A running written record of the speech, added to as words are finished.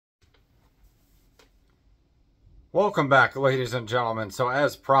Welcome back, ladies and gentlemen. So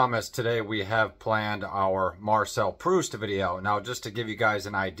as promised, today we have planned our Marcel Proust video. Now, just to give you guys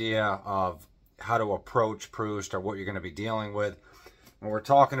an idea of how to approach Proust or what you're going to be dealing with. When we're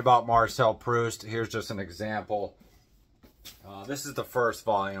talking about Marcel Proust, here's just an example. This is the first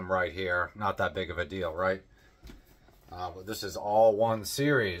volume right here. Not that big of a deal, right? But this is all one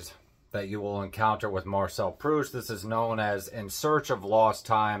series that you will encounter with Marcel Proust. This is known as In Search of Lost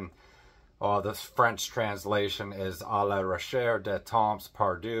Time. The French translation is À la recherche de temps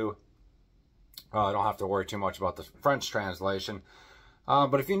perdu. I don't have to worry too much about the French translation.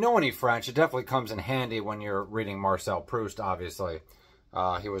 But if you know any French, it definitely comes in handy when you're reading Marcel Proust, obviously.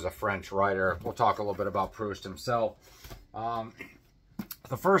 He was a French writer. We'll talk a little bit about Proust himself.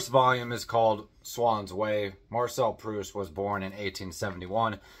 The first volume is called Swann's Way. Marcel Proust was born in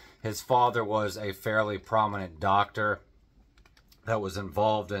 1871. His father was a fairly prominent doctor that was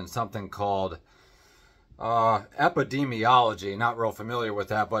involved in something called epidemiology. Not real familiar with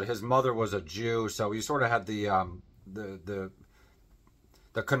that, but his mother was a Jew, so you sort of had the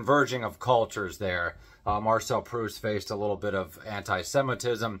converging of cultures there. Marcel Proust faced a little bit of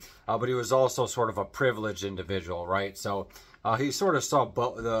anti-Semitism, but he was also sort of a privileged individual, right? So he sort of saw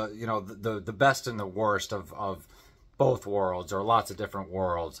the best and the worst of both worlds, or lots of different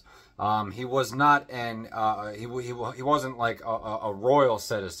worlds. He was not he wasn't like a royal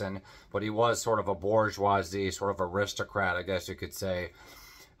citizen, but he was sort of a bourgeoisie, sort of aristocrat, I guess you could say.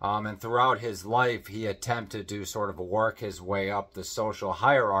 And throughout his life, he attempted to sort of work his way up the social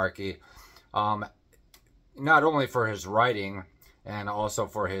hierarchy, not only for his writing and also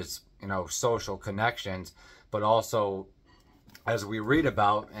for his, social connections, but also, as we read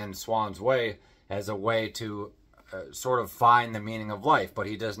about in Swann's Way, as a way to sort of find the meaning of life. But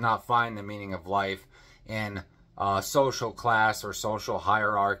he does not find the meaning of life in social class or social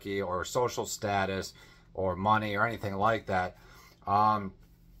hierarchy or social status or money or anything like that. And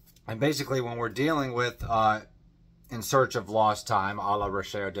basically, when we're dealing with In Search of Lost Time, à la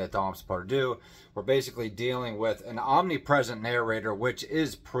recherche de temps perdu, we're basically dealing with an omnipresent narrator, which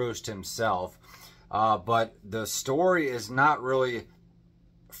is Proust himself. But the story is not really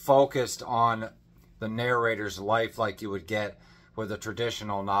focused on the narrator's life like you would get with a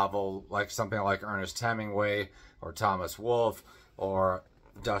traditional novel, like something like Ernest Hemingway or Thomas Wolfe or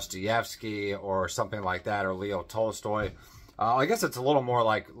Dostoevsky or something like that, or Leo Tolstoy. I guess it's a little more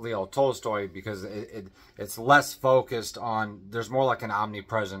like Leo Tolstoy because it's less focused on, there's more like an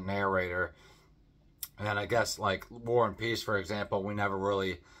omnipresent narrator. And I guess like War and Peace, for example, we never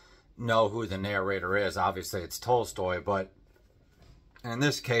really know who the narrator is. Obviously it's Tolstoy, but in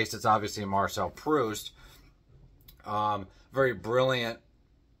this case, it's obviously Marcel Proust. Very brilliant,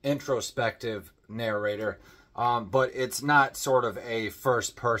 introspective narrator. But it's not sort of a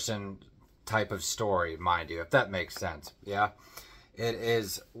first-person type of story, mind you, if that makes sense. Yeah, it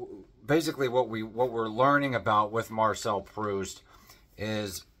is basically what we're learning about with Marcel Proust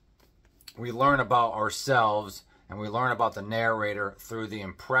is we learn about ourselves and we learn about the narrator through the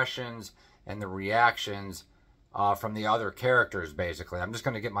impressions and the reactions from the other characters, basically. I'm just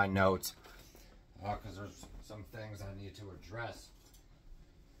going to get my notes because there's some things I need to address.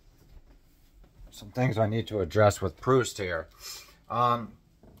 Some things I need to address with Proust here. So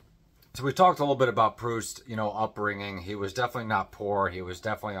we talked a little bit about Proust, upbringing. He was definitely not poor. He was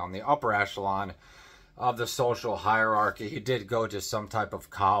definitely on the upper echelon of the social hierarchy. He did go to some type of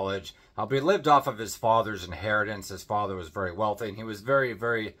college. But he lived off of his father's inheritance. His father was very wealthy, and he was very,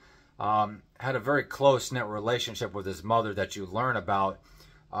 very had a very close-knit relationship with his mother that you learn about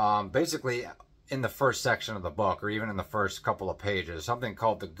basically in the first section of the book, or even in the first couple of pages, something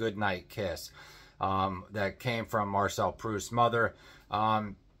called the Goodnight Kiss that came from Marcel Proust's mother.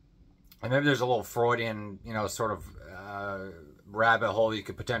 And maybe there's a little Freudian, sort of rabbit hole you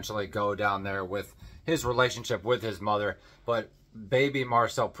could potentially go down there with his relationship with his mother, but baby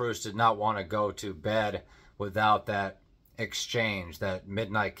Marcel Proust did not want to go to bed without that exchange, that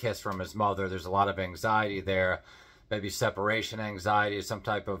midnight kiss from his mother. There's a lot of anxiety there, maybe separation anxiety, some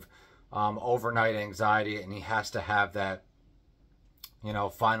type of overnight anxiety, and he has to have that,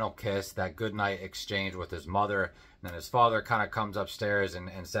 final kiss, that goodnight exchange with his mother. And then his father kind of comes upstairs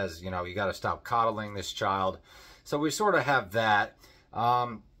and says, you got to stop coddling this child. So we sort of have that.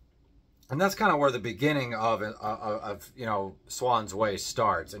 And that's kind of where the beginning of Swann's Way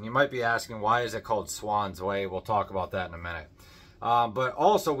starts. And you might be asking, why is it called Swann's Way? We'll talk about that in a minute. But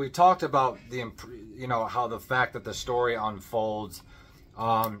also, we talked about how the fact that the story unfolds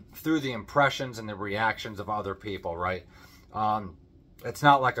through the impressions and the reactions of other people, right? It's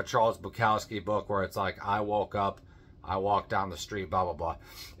not like a Charles Bukowski book where it's like, I woke up, I walk down the street, blah, blah, blah.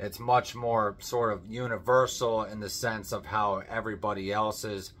 It's much more sort of universal in the sense of how everybody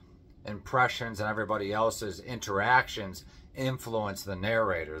else's impressions and everybody else's interactions influence the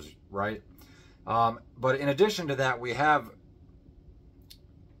narrators, right? But in addition to that, we have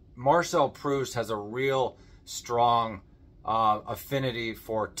Marcel Proust has a real strong affinity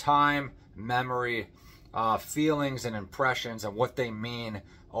for time, memory, feelings and impressions and what they mean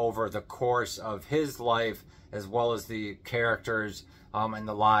over the course of his life, as well as the characters and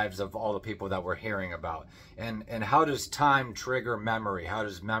the lives of all the people that we're hearing about. And how does time trigger memory? How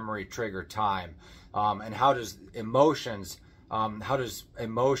does memory trigger time? And how does emotions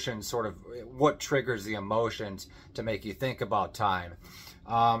sort of, what triggers the emotions to make you think about time?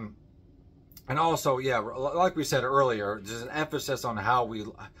 And also, yeah, like we said earlier, there's an emphasis on how we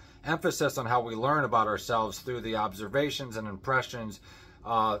learn about ourselves through the observations and impressions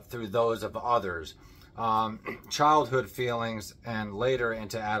through those of others. Childhood feelings and later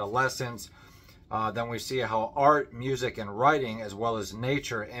into adolescence. Then we see how art, music, and writing, as well as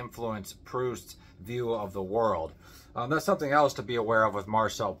nature, influence Proust's view of the world. That's something else to be aware of with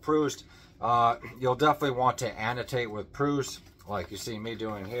Marcel Proust. You'll definitely want to annotate with Proust, like you see me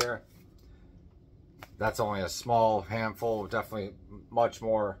doing here. That's only a small handful, definitely much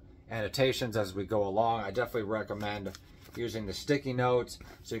more annotations as we go along. I definitely recommend using the sticky notes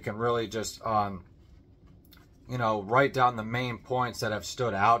so you can really just, you know, write down the main points that have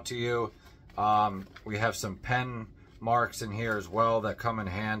stood out to you. We have some pen marks in here as well that come in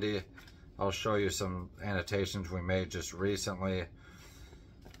handy. I'll show you some annotations we made just recently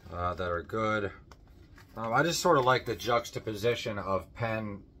that are good. I just sort of like the juxtaposition of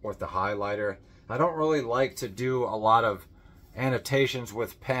pen with the highlighter. I don't really like to do a lot of annotations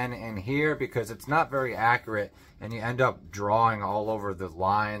with pen in here because it's not very accurate and you end up drawing all over the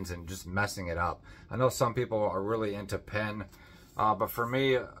lines and just messing it up. I know some people are really into pen, but for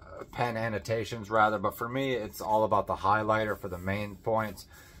me, pen annotations rather, but for me, it's all about the highlighter for the main points.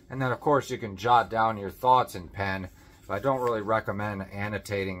 And then of course you can jot down your thoughts in pen, but I don't really recommend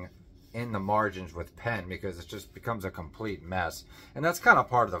annotating in the margins with pen because it just becomes a complete mess. And that's kind of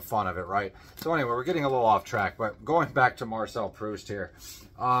part of the fun of it, right? So anyway, we're getting a little off track, but going back to Marcel Proust here,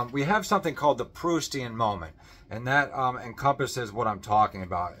 we have something called the Proustian moment, and that encompasses what I'm talking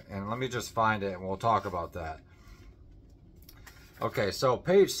about. And let me just find it and we'll talk about that. Okay, so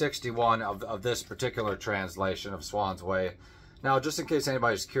page 61 of this particular translation of Swann's Way. Now, just in case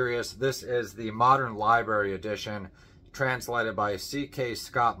anybody's curious, this is the Modern Library edition, translated by C.K.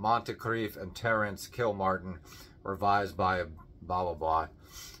 Scott Montecrief and Terence Kilmartin, revised by blah, blah, blah.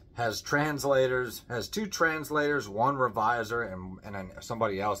 Has two translators, one reviser, and then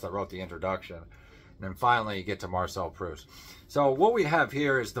somebody else that wrote the introduction. And then finally, you get to Marcel Proust. So what we have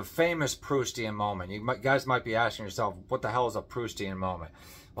here is the famous Proustian moment. You guys might be asking yourself, what the hell is a Proustian moment?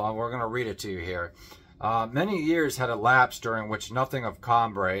 Well, we're going to read it to you here. Many years had elapsed during which nothing of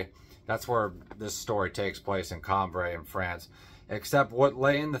Cambrai, that's where this story takes place, in Cambrai in France, except what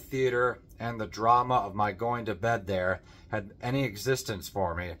lay in the theater and the drama of my going to bed there, had any existence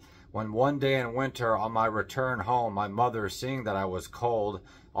for me, when one day in winter on my return home, my mother, seeing that I was cold,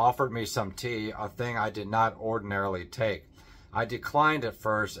 offered me some tea, a thing I did not ordinarily take. I declined at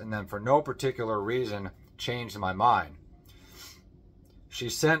first, and then for no particular reason changed my mind. She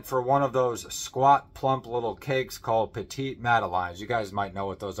sent for one of those squat, plump little cakes called Petite Madeleines. You guys might know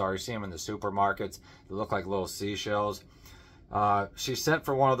what those are. You see them in the supermarkets. They look like little seashells. She sent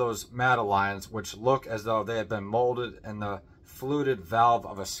for one of those Madeleines, which look as though they had been molded in the fluted valve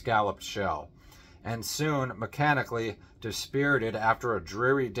of a scalloped shell. And soon, mechanically, dispirited after a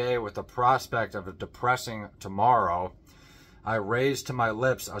dreary day with the prospect of a depressing tomorrow, I raised to my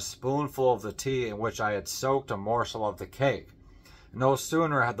lips a spoonful of the tea in which I had soaked a morsel of the cake. No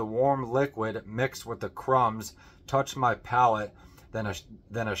sooner had the warm liquid mixed with the crumbs touched my palate than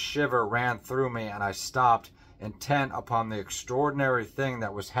a shiver ran through me, and I stopped, intent upon the extraordinary thing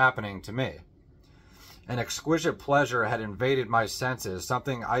that was happening to me. An exquisite pleasure had invaded my senses,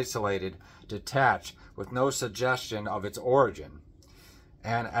 something isolated, detached, with no suggestion of its origin.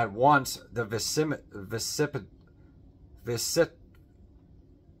 And at once the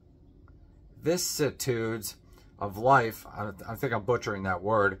vicissitudes of life, I think I'm butchering that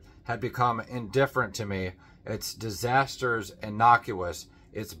word, had become indifferent to me, its disasters innocuous,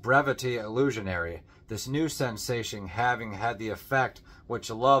 its brevity illusionary, this new sensation having had the effect which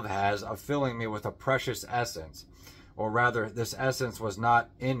love has of filling me with a precious essence. Or rather, this essence was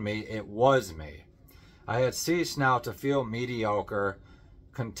not in me, it was me. I had ceased now to feel mediocre,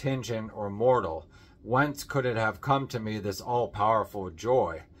 contingent, or mortal. Whence could it have come to me, this all-powerful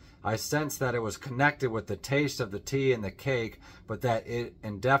joy? I sensed that it was connected with the taste of the tea and the cake, but that it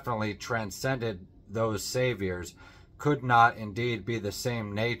indefinitely transcended those saviors, could not indeed be the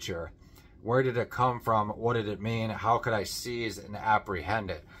same nature. Where did it come from? What did it mean? How could I seize and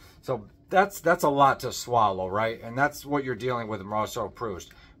apprehend it? So that's a lot to swallow, right? And that's what you're dealing with Marcel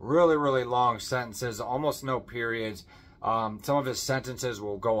Proust. Really, really long sentences, almost no periods. Some of his sentences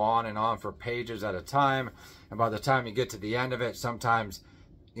will go on and on for pages at a time. And by the time you get to the end of it, sometimes,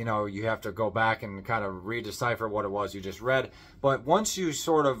 you know, you have to go back and kind of redecipher what it was you just read. But once you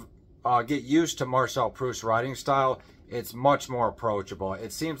sort of get used to Marcel Proust's writing style, it's much more approachable.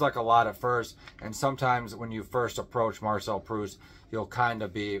 It seems like a lot at first, and sometimes when you first approach Marcel Proust, you'll kind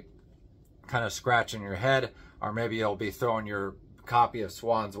of be scratching your head, or maybe you'll be throwing your copy of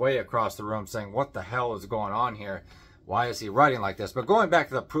Swann's Way across the room saying, what the hell is going on here? Why is he writing like this? But going back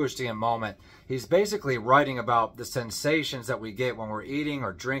to the Proustian moment, he's basically writing about the sensations that we get when we're eating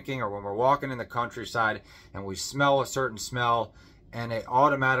or drinking or when we're walking in the countryside and we smell a certain smell, and it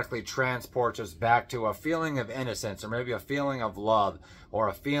automatically transports us back to a feeling of innocence, or maybe a feeling of love, or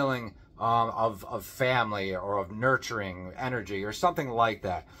a feeling of family, or of nurturing energy, or something like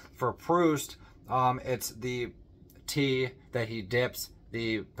that. For Proust, it's the tea that he dips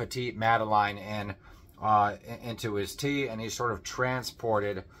the Petite Madeleine in, into his tea, and he's sort of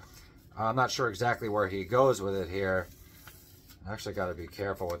transported. I'm not sure exactly where he goes with it here. I actually got to be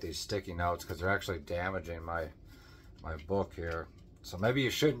careful with these sticky notes because they're actually damaging my book here. So maybe you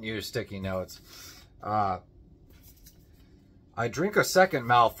shouldn't use sticky notes. I drink a second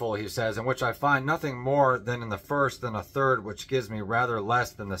mouthful, he says, in which I find nothing more than in the first than a third, which gives me rather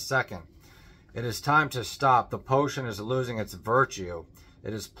less than the second. It is time to stop. The potion is losing its virtue.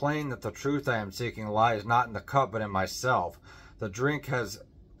 It is plain that the truth I am seeking lies not in the cup, but in myself. The drink has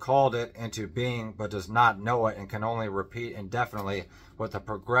called it into being, but does not know it, and can only repeat indefinitely, with a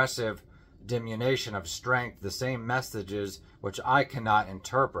progressive diminution of strength, the same messages which I cannot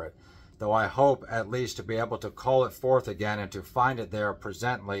interpret, though I hope at least to be able to call it forth again and to find it there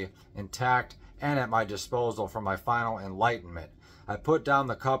presently, intact and at my disposal for my final enlightenment. I put down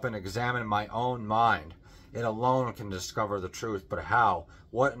the cup and examine my own mind. It alone can discover the truth, but how?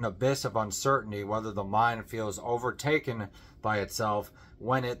 What an abyss of uncertainty whether the mind feels overtaken by itself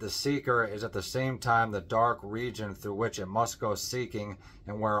when it, the seeker, is at the same time the dark region through which it must go seeking,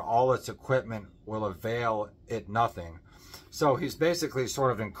 and where all its equipment will avail it nothing. So he's basically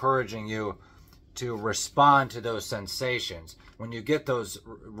sort of encouraging you to respond to those sensations. When you get those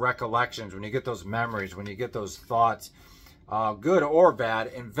recollections, when you get those memories, when you get those thoughts, good or bad,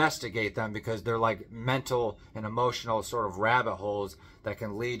 investigate them, because they're like mental and emotional sort of rabbit holes that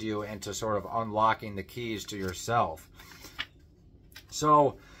can lead you into sort of unlocking the keys to yourself.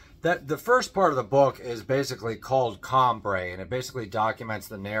 So that the first part of the book is basically called Cambrai, and it basically documents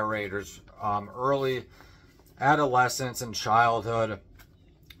the narrator's early adolescence and childhood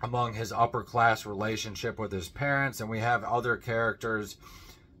among his upper class relationship with his parents. And we have other characters,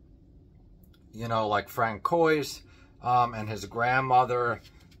 you know, like Francois and his grandmother.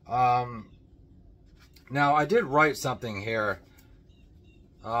 Now, I did write something here.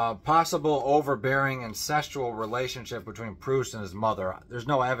 Possible overbearing incestual relationship between Proust and his mother. There's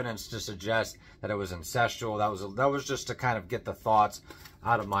no evidence to suggest that it was incestual. That was just to kind of get the thoughts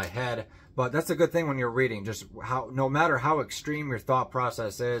out of my head. But that's a good thing when you're reading. Just no matter how extreme your thought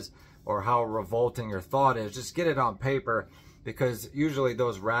process is or how revolting your thought is, just get it on paper, because usually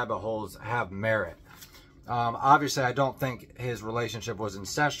those rabbit holes have merit. Obviously, I don't think his relationship was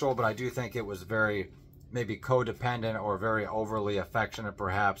incestual, but I do think it was very maybe codependent or very overly affectionate,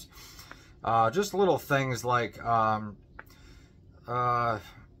 perhaps. Just little things like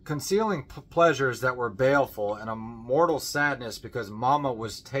concealing pleasures that were baleful, and a mortal sadness because Mama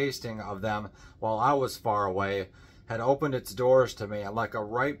was tasting of them while I was far away, had opened its doors to me, and like a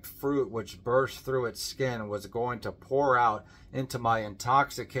ripe fruit which burst through its skin was going to pour out into my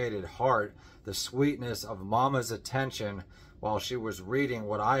intoxicated heart the sweetness of Mama's attention while she was reading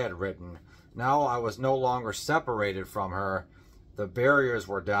what I had written. Now I was no longer separated from her. The barriers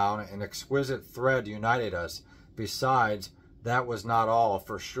were down, an exquisite thread united us. Besides, that was not all,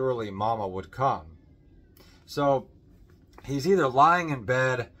 for surely Mama would come. So he's either lying in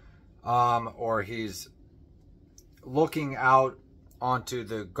bed or he's looking out onto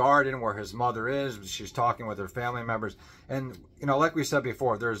the garden where his mother is. She's talking with her family members. And, you know, like we said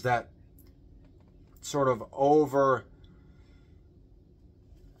before, there's that sort of over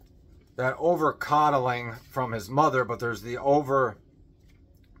coddling from his mother, but there's the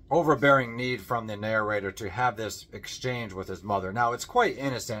overbearing need from the narrator to have this exchange with his mother. Now, it's quite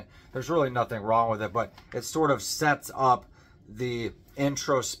innocent. There's really nothing wrong with it, but it sort of sets up the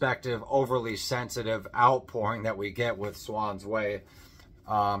introspective, overly sensitive outpouring that we get with Swann's Way,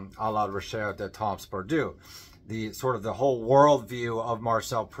 a la Recherche de Temps Perdus. The sort of the whole worldview of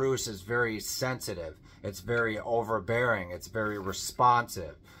Marcel Proust is very sensitive. It's very overbearing. It's very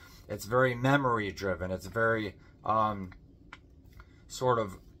responsive. It's very memory driven. It's very sort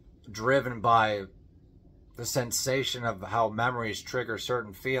of driven by the sensation of how memories trigger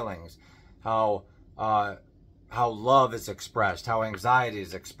certain feelings, how love is expressed, how anxiety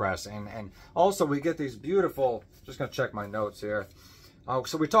is expressed, and also we get these beautiful. Just gonna check my notes here.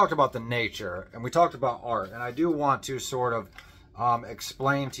 So we talked about the nature, and we talked about art, and I do want to sort of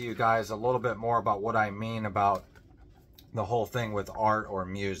explain to you guys a little bit more about what I mean about the whole thing with art or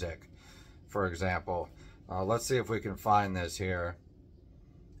music, for example. Let's see if we can find this here.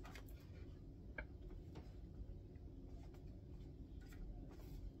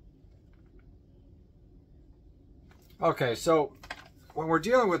 Okay, so when we're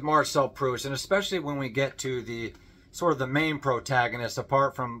dealing with Marcel Proust, and especially when we get to the sort of the main protagonist,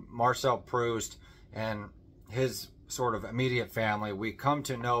 apart from Marcel Proust and his sort of immediate family, we come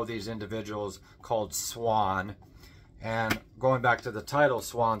to know these individuals called Swann. And going back to the title,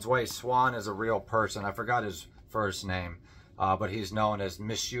 Swann's Way, Swann is a real person. I forgot his first name, but he's known as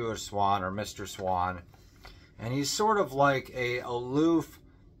Monsieur Swann or Mr. Swann. And he's sort of like a aloof,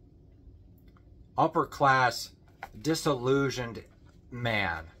 upper class, disillusioned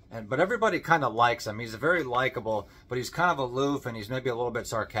man, but everybody kind of likes him. He's very likable, but he's kind of aloof, and he's maybe a little bit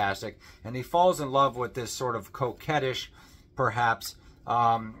sarcastic, and he falls in love with this sort of coquettish, perhaps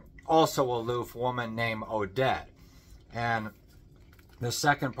also aloof woman named Odette. And the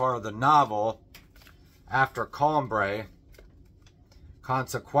second part of the novel, after Cambrai,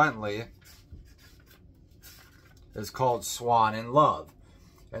 consequently, is called Swann in Love.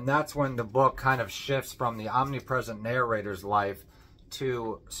 And that's when the book kind of shifts from the omnipresent narrator's life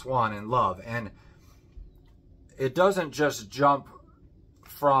to Swann in Love. And it doesn't just jump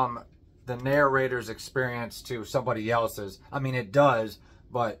from the narrator's experience to somebody else's. I mean, it does,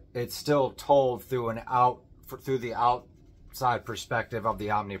 but it's still told through the outside perspective of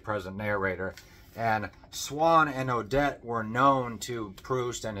the omnipresent narrator. And Swann and Odette were known to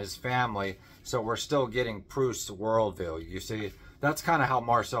Proust and his family, so we're still getting Proust's worldview, you see. That's kind of how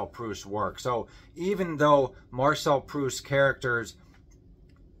Marcel Proust works. So even though Marcel Proust's characters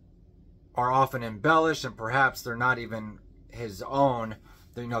are often embellished and perhaps they're not even his own,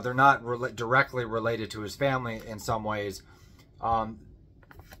 you know, they're not directly related to his family in some ways,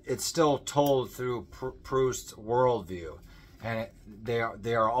 it's still told through Proust's worldview. And they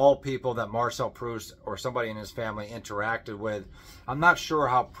are all people that Marcel Proust or somebody in his family interacted with. I'm not sure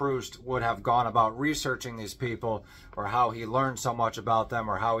how Proust would have gone about researching these people, or how he learned so much about them,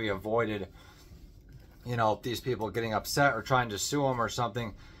 or how he avoided, you know, these people getting upset or trying to sue him or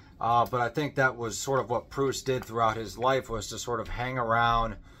something. But I think that was sort of what Proust did throughout his life, was to sort of hang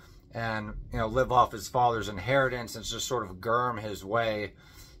around and, you know, live off his father's inheritance and just sort of germ his way,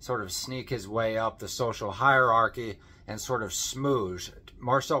 sort of sneak his way up the social hierarchy and sort of smooge.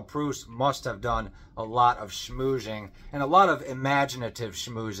 Marcel Proust must have done a lot of schmoozing and a lot of imaginative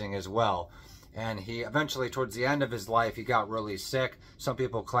schmoozing as well. And he eventually, towards the end of his life, he got really sick. Some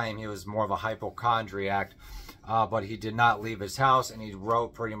people claim he was more of a hypochondriac, but he did not leave his house, and he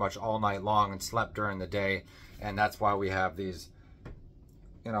wrote pretty much all night long and slept during the day. And that's why we have these,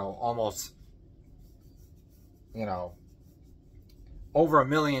 you know, almost, you know, over 1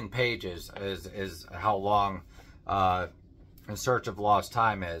 million pages is how long In Search of Lost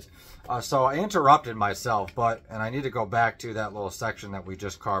Time is. So I interrupted myself, and I need to go back to that little section that we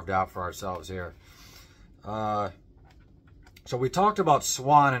just carved out for ourselves here. So we talked about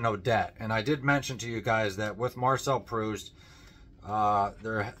Swann and Odette, and I did mention to you guys that with Marcel Proust,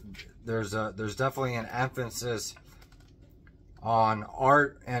 there's definitely an emphasis on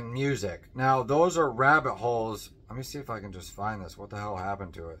art and music. Now, those are rabbit holes. Let me see if I can just find this. What the hell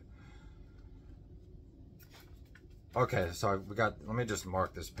happened to it? Okay, so let me just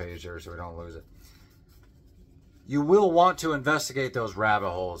mark this page here so we don't lose it. You will want to investigate those rabbit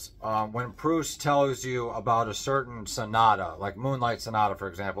holes. When Proust tells you about a certain sonata, like Moonlight Sonata, for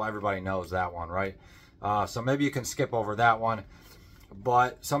example, everybody knows that one, right? So maybe you can skip over that one.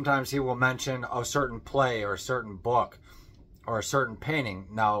 But sometimes he will mention a certain play or a certain book or a certain painting.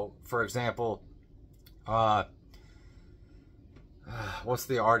 Now, for example, what's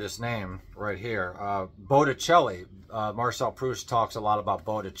the artist's name right here? Botticelli. Marcel Proust talks a lot about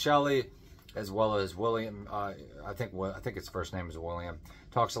Botticelli, as well as William. I think his first name is William.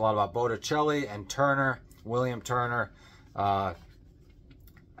 Talks a lot about Botticelli and Turner, William Turner.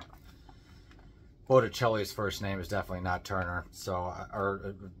 Botticelli's first name is definitely not Turner. So,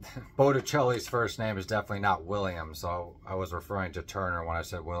 or Botticelli's first name is definitely not William. So I was referring to Turner when I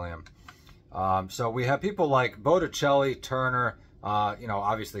said William. So we have people like Botticelli, Turner, you know,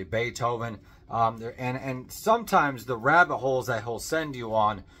 obviously Beethoven. And sometimes the rabbit holes that he'll send you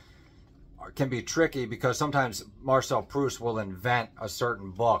on can be tricky, because sometimes Marcel Proust will invent a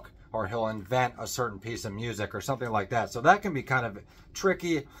certain book, or he'll invent a certain piece of music or something like that. So that can be kind of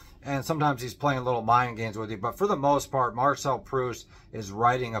tricky, and sometimes he's playing little mind games with you. But for the most part, Marcel Proust is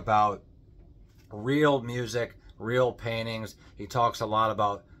writing about real music, real paintings. He talks a lot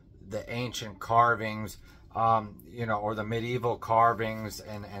about the ancient carvings, you know, or the medieval carvings,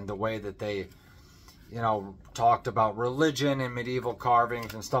 and the way that they, you know, talked about religion and medieval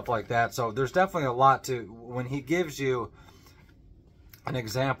carvings and stuff like that. So there's definitely a lot to, when he gives you an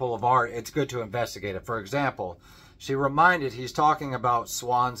example of art, it's good to investigate it. For example, he's talking about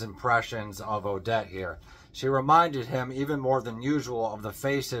Swann's impressions of Odette here. She reminded him even more than usual of the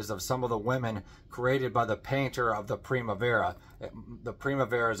faces of some of the women created by the painter of the Primavera. The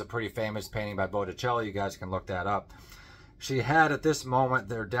Primavera is a pretty famous painting by Botticelli. You guys can look that up. She had at this moment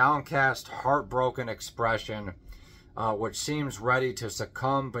their downcast, heartbroken expression, which seems ready to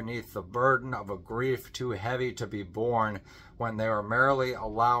succumb beneath the burden of a grief too heavy to be borne, when they are merely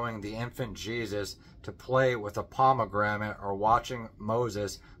allowing the infant Jesus to play with a pomegranate, or watching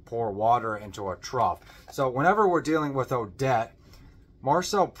Moses pour water into a trough. So whenever we're dealing with Odette,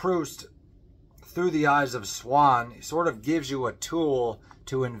 Marcel Proust, through the eyes of Swann, sort of gives you a tool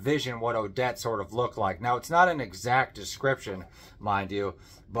to envision what Odette sort of looked like. Now, it's not an exact description, mind you,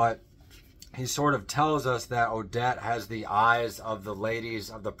 but he sort of tells us that Odette has the eyes of the ladies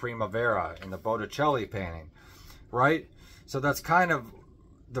of the Primavera in the Botticelli painting, right? So that's kind of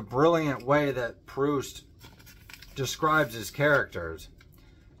the brilliant way that Proust describes his characters.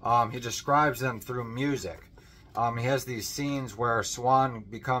 He describes them through music. He has these scenes where Swann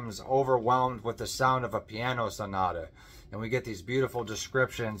becomes overwhelmed with the sound of a piano sonata, and we get these beautiful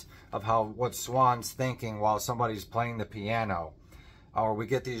descriptions of what Swann's thinking while somebody's playing the piano. Or we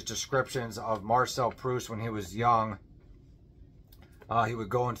get these descriptions of Marcel Proust when he was young. He would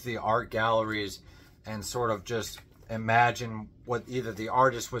go into the art galleries and sort of just imagine what either the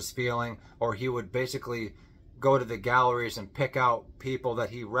artist was feeling, or he would basically go to the galleries and pick out people that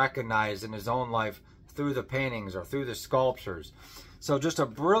he recognized in his own life through the paintings or through the sculptures. So just a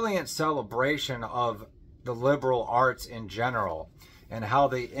brilliant celebration of the liberal arts in general and how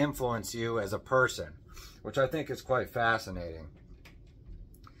they influence you as a person, which I think is quite fascinating.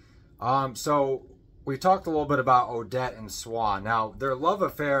 So we talked a little bit about Odette and Swann. Now, their love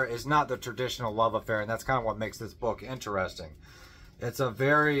affair is not the traditional love affair, and that's kind of what makes this book interesting. It's a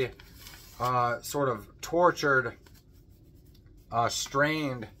very sort of tortured,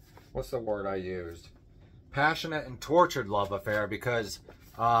 strained, what's the word I used? Passionate and tortured love affair, because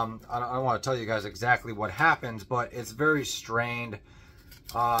I don't want to tell you guys exactly what happens, but it's very strained.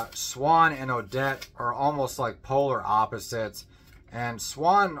 Swann and Odette are almost like polar opposites. And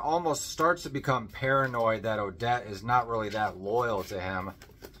Swann almost starts to become paranoid that Odette is not really that loyal to him.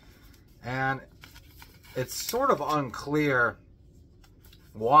 And it's sort of unclear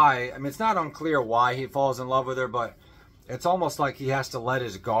why. I mean, it's not unclear why he falls in love with her, but it's almost like he has to let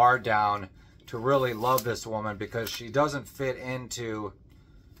his guard down to really love this woman, because she doesn't fit into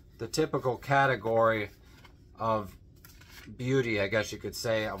the typical category of beauty, I guess you could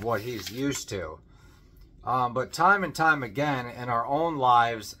say, of what he's used to. But time and time again, in our own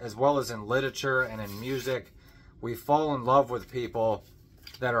lives, as well as in literature and in music, we fall in love with people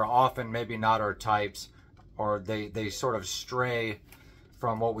that are often maybe not our types, or they sort of stray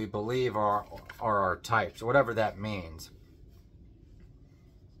from what we believe are our types, whatever that means.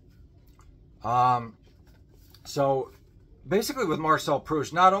 So basically with Marcel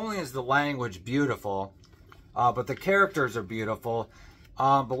Proust, not only is the language beautiful, but the characters are beautiful.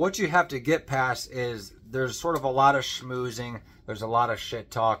 But what you have to get past is there's sort of a lot of schmoozing, there's a lot of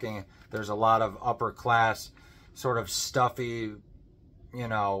shit talking, there's a lot of upper class, sort of stuffy, you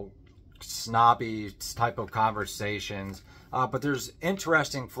know, snobby type of conversations. But there's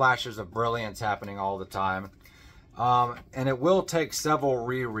interesting flashes of brilliance happening all the time. And it will take several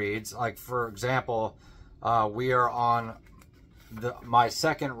rereads. Like, for example, we are on my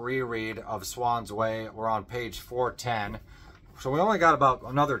second reread of Swann's Way. We're on page 410. So we only got about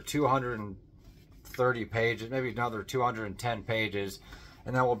another 230 pages, maybe another 210 pages,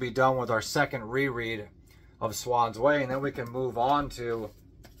 and then we'll be done with our second reread of Swann's Way, and then we can move on to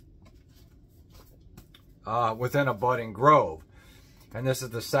Within a Budding Grove. And this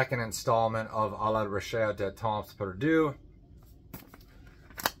is the second installment of A la Recherche des Temps Perdus.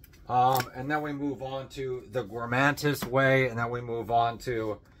 And then we move on to the Guermantes Way, and then we move on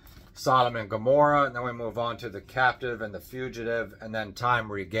to Sodom and Gomorrah, and then we move on to the Captive and the Fugitive, and then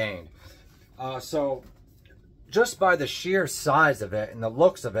Time Regained. So just by the sheer size of it and the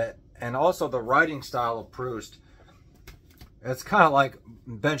looks of it, and also the writing style of Proust, it's kind of like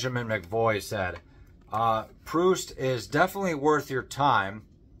Benjamin McVoy said. Proust is definitely worth your time,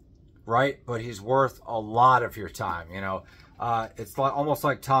 right? But he's worth a lot of your time, you know. It's like, almost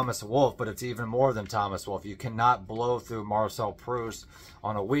like Thomas Wolfe, but it's even more than Thomas Wolfe. You cannot blow through Marcel Proust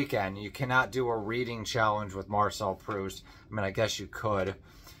on a weekend. You cannot do a reading challenge with Marcel Proust. I mean, I guess you could.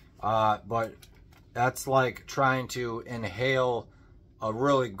 But that's like trying to inhale a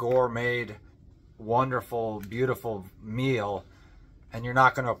really gourmet, wonderful, beautiful meal, and you're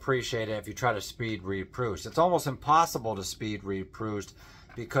not going to appreciate it if you try to speed read Proust. It's almost impossible to speed read Proust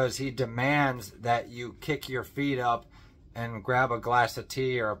because he demands that you kick your feet up and grab a glass of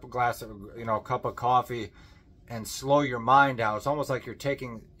tea or a glass of, you know, a cup of coffee and slow your mind down. It's almost like you're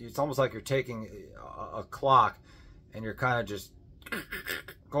taking a clock and you're kind of just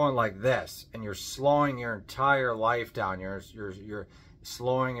going like this, and you're slowing your entire life down. You're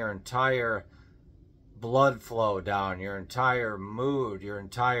slowing your entire blood flow down, your entire mood, your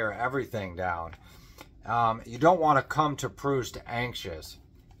entire everything down. You don't want to come to Proust anxious,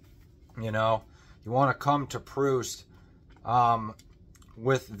 you know. You want to come to Proust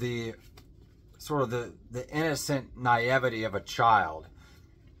with the sort of the innocent naivety of a child.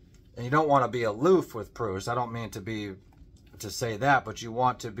 And you don't want to be aloof with Proust. I don't mean to say that, but you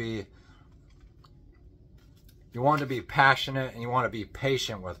want to be passionate, and you want to be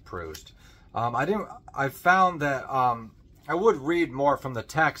patient with Proust. I found that I would read more from the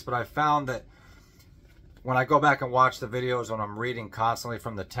text, but I found that when I go back and watch the videos, when I'm reading constantly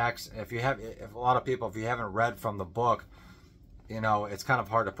from the text, if a lot of people, if you haven't read from the book, you know, it's kind of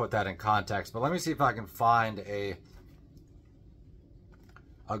hard to put that in context. But let me see if I can find a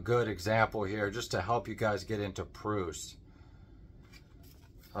good example here just to help you guys get into Proust.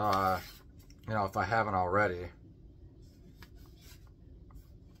 You know, if I haven't already.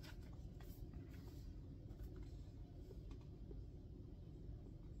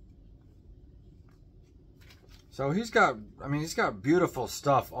 So he's got beautiful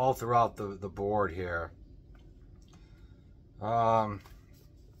stuff all throughout the board here. Now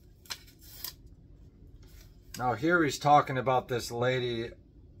here he's talking about this lady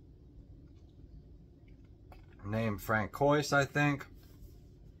named Francois, I think.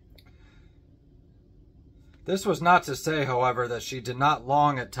 This was not to say, however, that she did not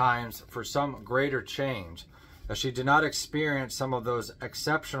long at times for some greater change, that she did not experience some of those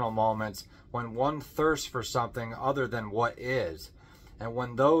exceptional moments when one thirsts for something other than what is, and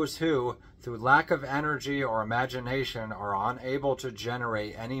when those who, through lack of energy or imagination, are unable to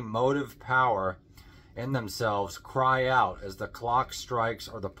generate any motive power in themselves, cry out as the clock strikes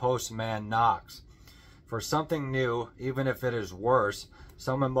or the postman knocks for something new, even if it is worse,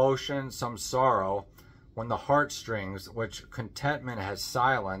 some emotion, some sorrow, when the heartstrings, which contentment has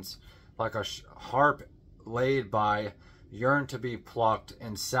silenced, like a harp laid by, yearn to be plucked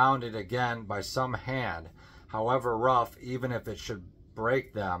and sounded again by some hand, however rough, even if it should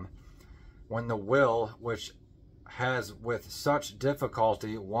break them, when the will, which has with such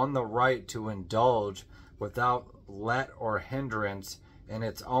difficulty won the right to indulge without let or hindrance in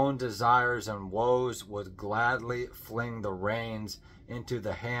its own desires and woes, would gladly fling the reins into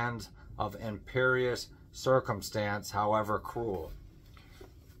the hands of imperious circumstance, however cruel.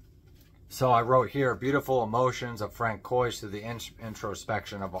 So I wrote here, beautiful emotions of Francois to the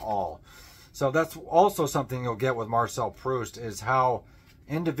introspection of all. So that's also something you'll get with Marcel Proust, is how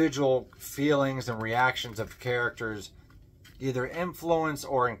individual feelings and reactions of characters either influence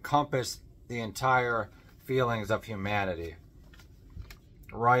or encompass the entire feelings of humanity.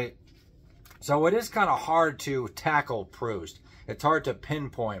 Right? So it is kind of hard to tackle Proust. It's hard to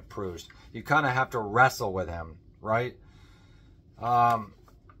pinpoint Proust. You kind of have to wrestle with him, right?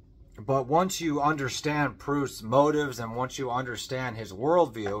 But once you understand Proust's motives, and once you understand his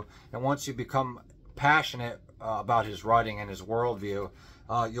worldview, and once you become passionate about his writing and his worldview,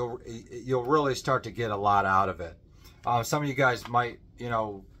 you'll really start to get a lot out of it. Some of you guys might, you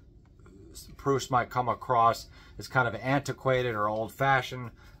know, Proust might come across as kind of antiquated or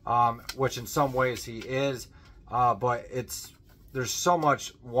old-fashioned, which in some ways he is, but there's so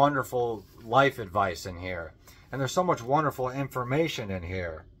much wonderful life advice in here, and there's so much wonderful information in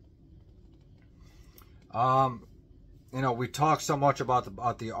here. You know, we talk so much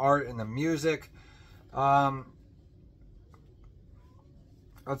about the art and the music.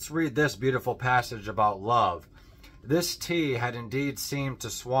 Let's read this beautiful passage about love. This tea had indeed seemed to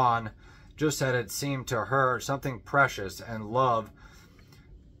Swann, just as it seemed to her, something precious, and love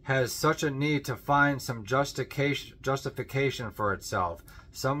has such a need to find some justification for itself,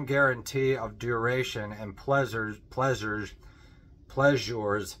 some guarantee of duration and pleasures,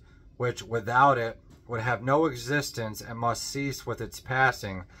 which without it would have no existence and must cease with its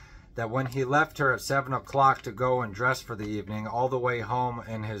passing, that when he left her at 7 o'clock to go and dress for the evening, all the way home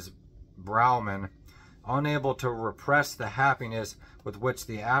in his brougham, unable to repress the happiness with which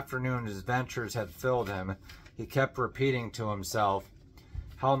the afternoon's adventures had filled him, he kept repeating to himself,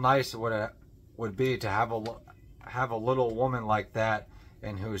 how nice it would be to have a little woman like that,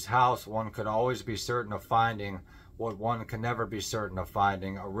 in whose house one could always be certain of finding what one can never be certain of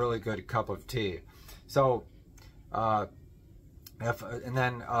finding, a really good cup of tea. So,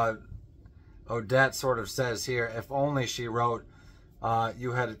 Odette sort of says here, if only, she wrote,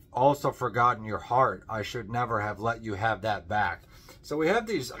 you had also forgotten your heart, I should never have let you have that back. So we have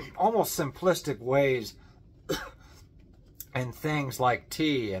these almost simplistic ways and things like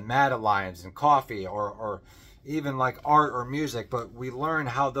tea and Madeleines and coffee, or even like art or music, but we learn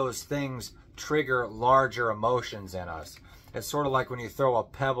how those things trigger larger emotions in us. It's sort of like when you throw a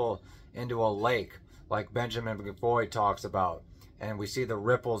pebble into a lake, like Benjamin McBoyd talks about, and we see the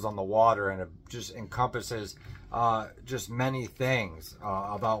ripples on the water, and it just encompasses just many things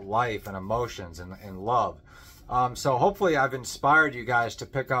about life and emotions and love. So hopefully I've inspired you guys to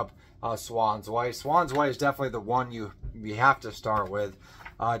pick up Swann's Way. Swann's Way is definitely the one you have to start with.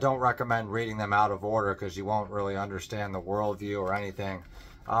 I don't recommend reading them out of order because you won't really understand the worldview or anything.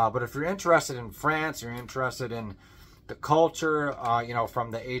 But if you're interested in France, you're interested in the culture, you know,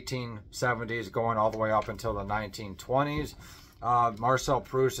 from the 1870s going all the way up until the 1920s, Marcel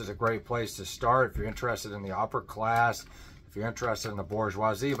Proust is a great place to start if you're interested in the upper class, if you're interested in the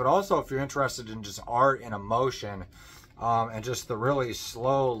bourgeoisie, but also if you're interested in just art and emotion, and just the really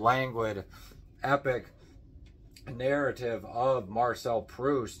slow, languid, epic narrative of Marcel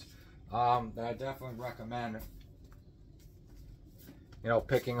Proust, then I definitely recommend, you know,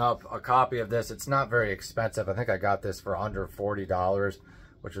 picking up a copy of this. It's not very expensive. I think I got this for under $40,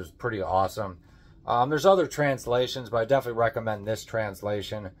 which was pretty awesome. There's other translations, but I definitely recommend this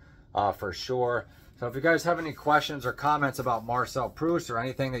translation for sure. So if you guys have any questions or comments about Marcel Proust or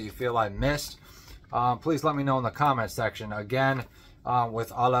anything that you feel I missed, please let me know in the comment section. Again,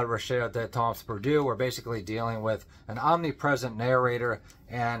 with À la recherche de temps perdu, we're basically dealing with an omnipresent narrator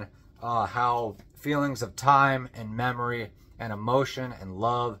and how feelings of time and memory and emotion and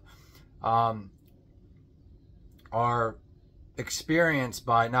love are experienced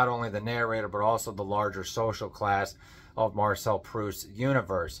by not only the narrator but also the larger social class of Marcel Proust's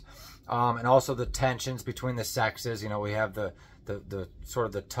universe, and also the tensions between the sexes. You know, we have the sort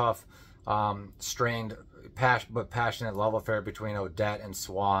of the tough, strained, but passionate love affair between Odette and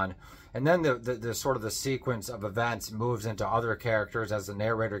Swann, and then the sort of the sequence of events moves into other characters as the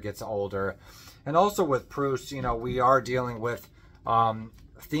narrator gets older. And also with Proust, you know, we are dealing with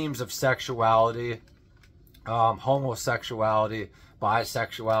themes of sexuality, homosexuality,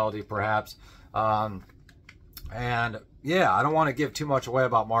 bisexuality perhaps, and yeah, I don't want to give too much away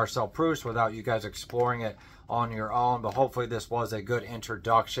about Marcel Proust without you guys exploring it on your own, but hopefully this was a good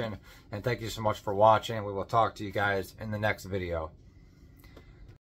introduction, and thank you so much for watching. We will talk to you guys in the next video.